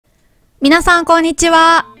皆さんこんにち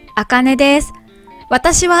は、あかねです。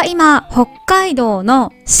私は今、北海道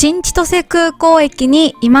の新千歳空港駅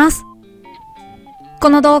にいます。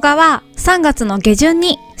この動画は3月の下旬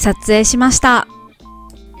に撮影しました。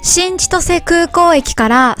新千歳空港駅か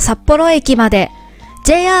ら札幌駅まで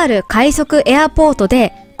JR 快速エアポート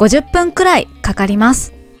で50分くらいかかりま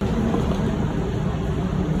す。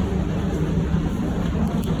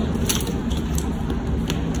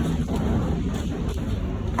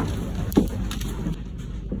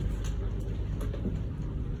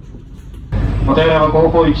お手洗いは後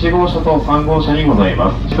方1号車と3号車にござい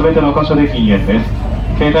ます。すべての箇所で禁煙です。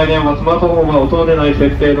携帯電話、スマートフォンは音の出ない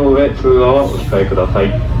設定の上、通話はお控えください。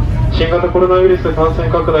新型コロナウイルス感染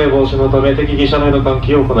拡大防止のため適宜車内の換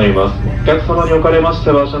気を行います。お客様におかれまし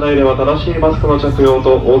ては、車内では正しいマスクの着用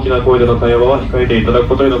と大きな声での会話は控えていただく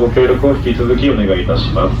ことへのご協力を引き続きお願いいたし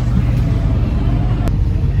ます。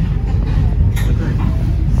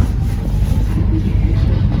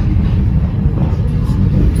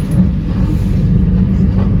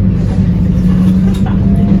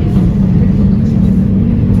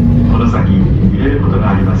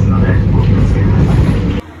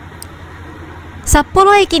札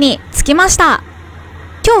幌駅に着きました。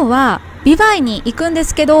今日は美唄に行くんで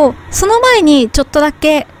すけど、その前にちょっとだ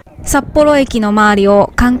け札幌駅の周り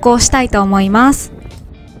を観光したいと思います。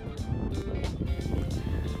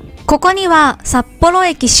ここには札幌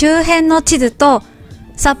駅周辺の地図と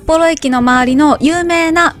札幌駅の周りの有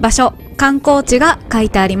名な場所、観光地が書い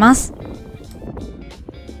てあります。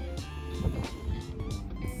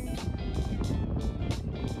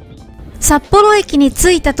札幌駅に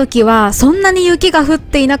着いた時はそんなに雪が降っ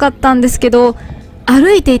ていなかったんですけど、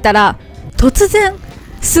歩いていたら突然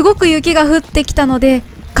すごく雪が降ってきたので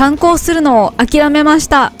観光するのを諦めまし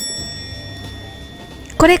た。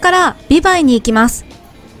これから美唄に行きます。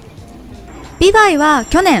美唄は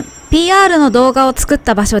去年 PR の動画を作っ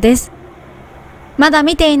た場所です。まだ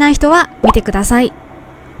見ていない人は見てください。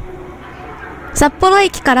札幌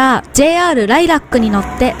駅から JR ライラックに乗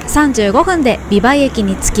って35分で美唄駅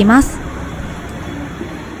に着きます。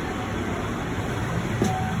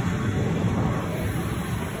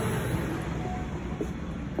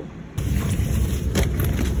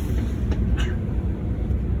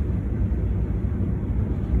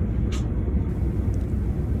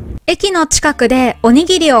駅の近くでおに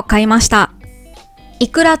ぎりを買いました。イ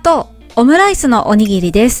クラとオムライスのおにぎ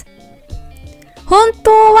りです。本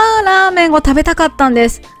当はラーメンを食べたかったんで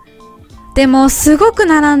す。でもすごく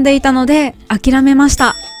並んでいたので諦めまし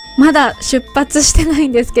た。まだ出発してない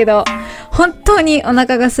んですけど、本当にお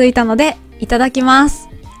腹が空いたのでいただきます。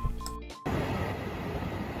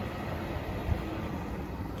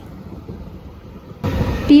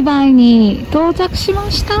美唄に到着しま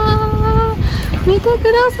した。見てくだ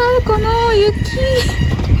さい、この雪。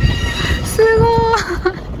すご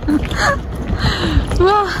い。う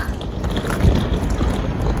わ。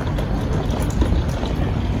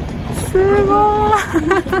すご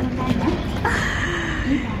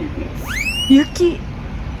い。雪。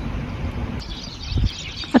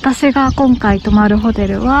私が今回泊まるホテ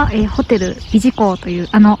ルは、ホテルBIJIKOという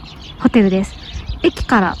ホテルです。駅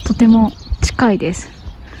からとても近いです。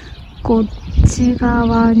こっち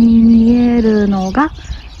側に見えるのが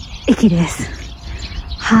駅です。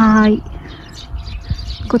はーい。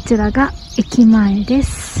こちらが駅前で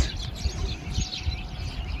す。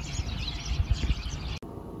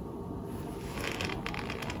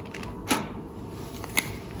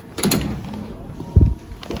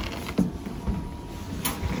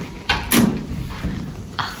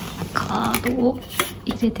カードを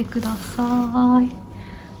入れてください。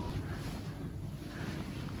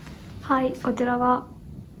はい、こちらが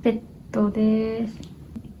ベッドです。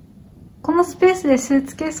このスペースでスー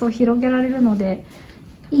ツケースを広げられるので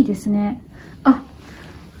いいですね。あ、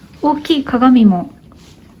大きい鏡も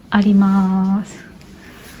あります。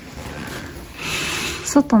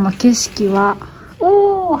外の景色は、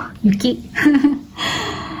おー、雪。綺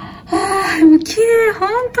麗、本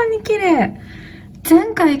当に綺麗。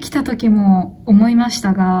前回来た時も思いまし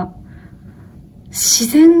たが、自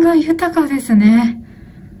然が豊かですね。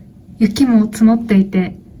雪も積もってい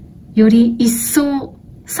て、より一層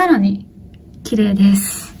さらに綺麗で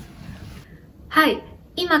す。はい。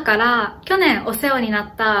今から去年お世話にな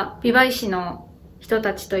った美唄市の人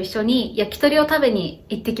たちと一緒に焼き鳥を食べに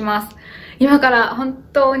行ってきます。今から本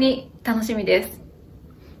当に楽しみです。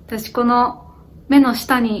私この目の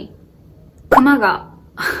下にクマが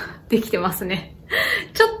できてますね。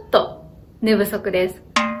ちょっと寝不足です。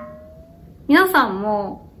皆さん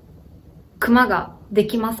もクマがで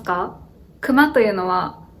きますか？クマというの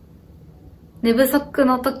は寝不足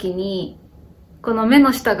の時にこの目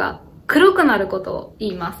の下が黒くなることを言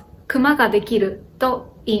います。クマができる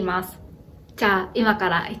と言います。じゃあ、今か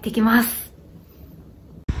ら行ってきます。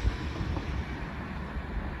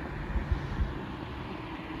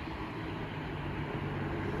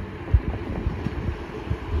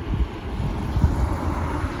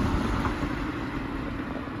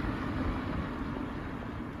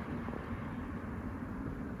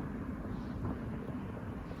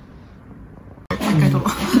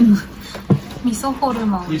味噌ホル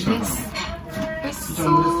モンです。美味しそ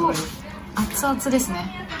う。熱々です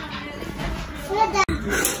ね。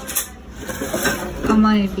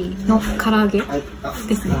甘エビの唐揚げで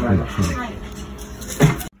すね。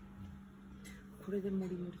これで盛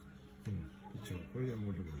り盛り。これで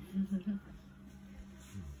盛り盛り。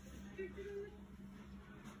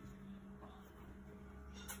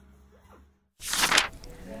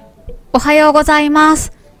おはようございま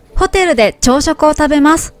す。ホテルで朝食を食べ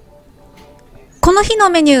ます。この日の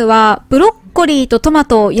メニューはブロッコリーとトマ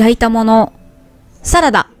トを焼いたもの、サ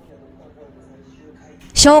ラダ、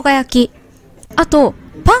生姜焼き、あと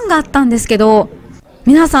パンがあったんですけど、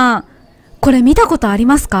皆さん、これ見たことあり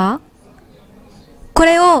ますか？こ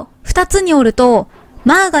れを2つに折ると、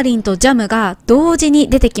マーガリンとジャムが同時に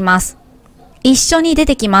出てきます。一緒に出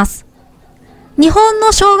てきます。日本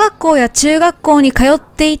の小学校や中学校に通っ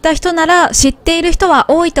ていた人なら知っている人は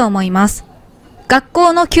多いと思います。学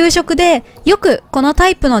校の給食でよくこのタ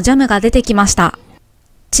イプのジャムが出てきました。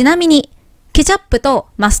ちなみに、ケチャップと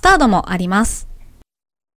マスタードもあります。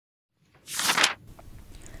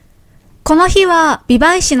この日は美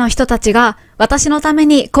唄市の人たちが私のため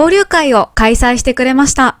に交流会を開催してくれま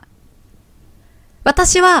した。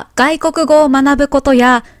私は外国語を学ぶこと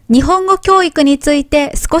や日本語教育につい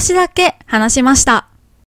て少しだけ話しました。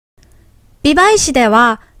美唄市で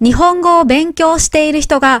は日本語を勉強している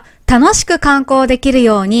人が楽しく観光できる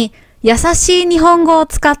ように優しい日本語を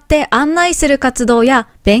使って案内する活動や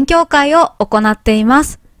勉強会を行っていま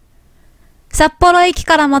す。札幌駅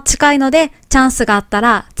からも近いのでチャンスがあった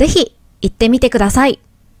らぜひ行ってみてください。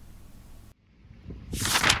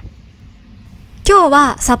今日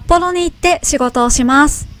は札幌に行って仕事をしま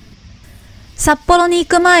す。札幌に行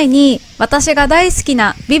く前に私が大好き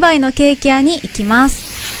なビバイのケーキ屋に行きます。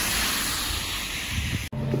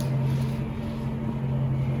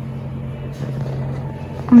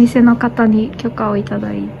お店の方に許可をいた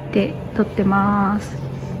だいて撮ってます。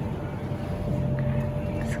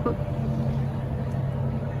すごい。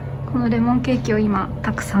このレモンケーキを今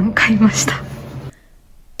たくさん買いました。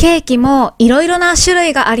ケーキもいろいろな種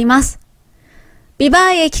類があります。美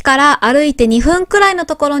唄駅から歩いて2分くらいの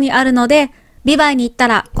ところにあるので、美唄に行った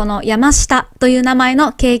らこの山下という名前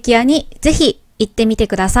のケーキ屋にぜひ行ってみて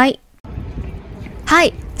ください。は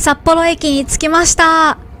い、札幌駅に着きまし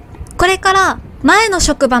た。これから前の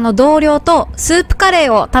職場の同僚とスープカレ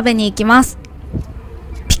ーを食べに行きます。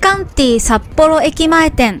ピカンティ札幌駅前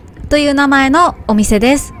店という名前のお店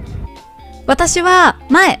です。私は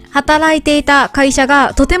前働いていた会社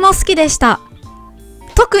がとても好きでした。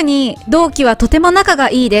特に同期はとても仲が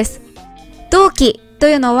いいです。同期と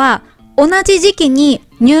いうのは同じ時期に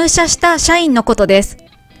入社した社員のことです。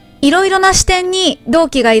いろいろな視点に同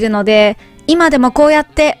期がいるので、今でもこうやっ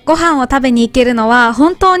てご飯を食べに行けるのは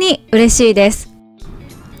本当に嬉しいです。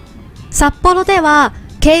札幌では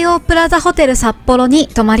京王プラザホテル札幌に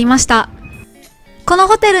泊まりました。この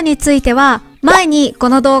ホテルについては前にこ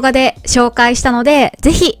の動画で紹介したので、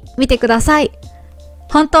ぜひ見てください。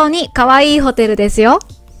本当に可愛いホテルですよ。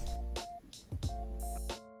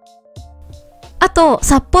あと、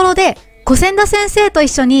札幌で小千田先生と一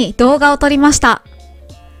緒に動画を撮りました。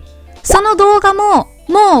その動画も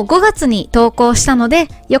もう5月に投稿したので、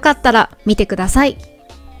よかったら見てください。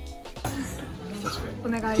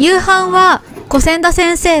夕飯は小千田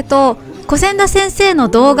先生と小千田先生の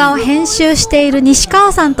動画を編集している西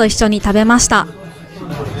川さんと一緒に食べました。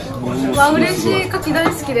わ、嬉しい。牡蠣大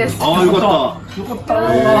好きです。ああ、よかった。よかっ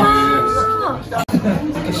た。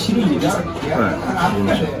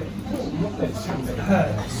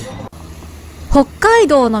北海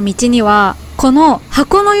道の道にはこの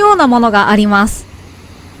箱のようなものがあります。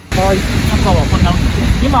はい、中はこんな、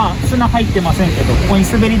今砂入ってませんけど、ここに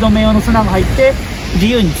滑り止め用の砂が入って自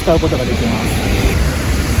由に使うことができま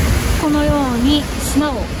す。このように砂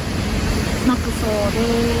をまくそうで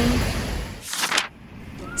す。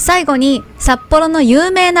最後に札幌の有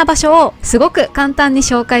名な場所をすごく簡単に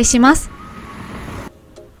紹介します。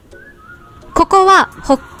ここは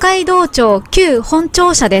北海道庁旧本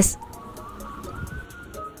庁舎です。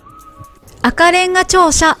赤れんが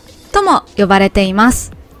庁舎とも呼ばれていま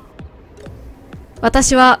す。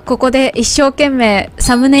私はここで一生懸命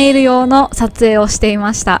サムネイル用の撮影をしてい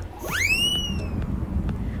ました。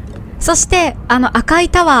そして赤い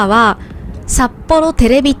タワーは札幌テ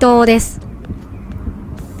レビ塔です。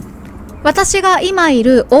私が今い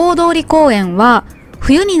る大通公園は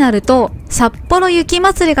冬になると札幌雪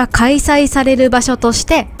まつりが開催される場所とし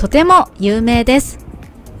てとても有名です。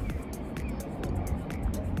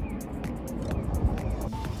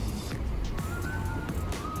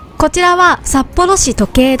こちらは札幌市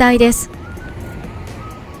時計台です。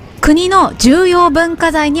国の重要文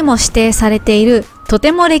化財にも指定されていると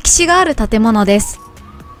ても歴史がある建物です。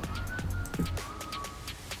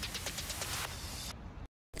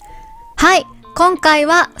はい、今回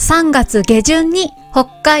は3月下旬に北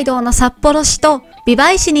海道の札幌市と美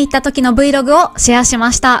唄市に行った時の Vlog をシェアし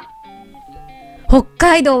ました。北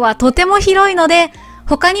海道はとても広いので、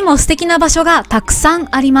他にも素敵な場所がたくさ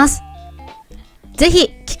んあります。ぜ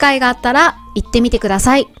ひ機会があったら行ってみてくだ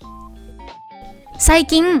さい。最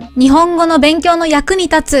近日本語の勉強の役に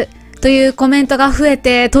立つというコメントが増え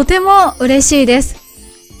てとても嬉しいです。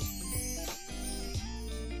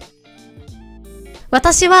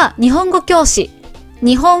私は日本語教師、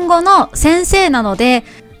日本語の先生なので、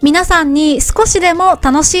皆さんに少しでも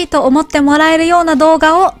楽しいと思ってもらえるような動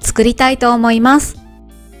画を作りたいと思います。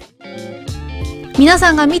皆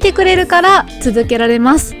さんが見てくれるから続けられ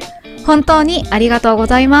ます。本当にありがとうご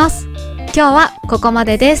ざいます。今日はここま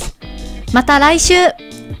でです。また来週。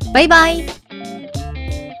バイバイ。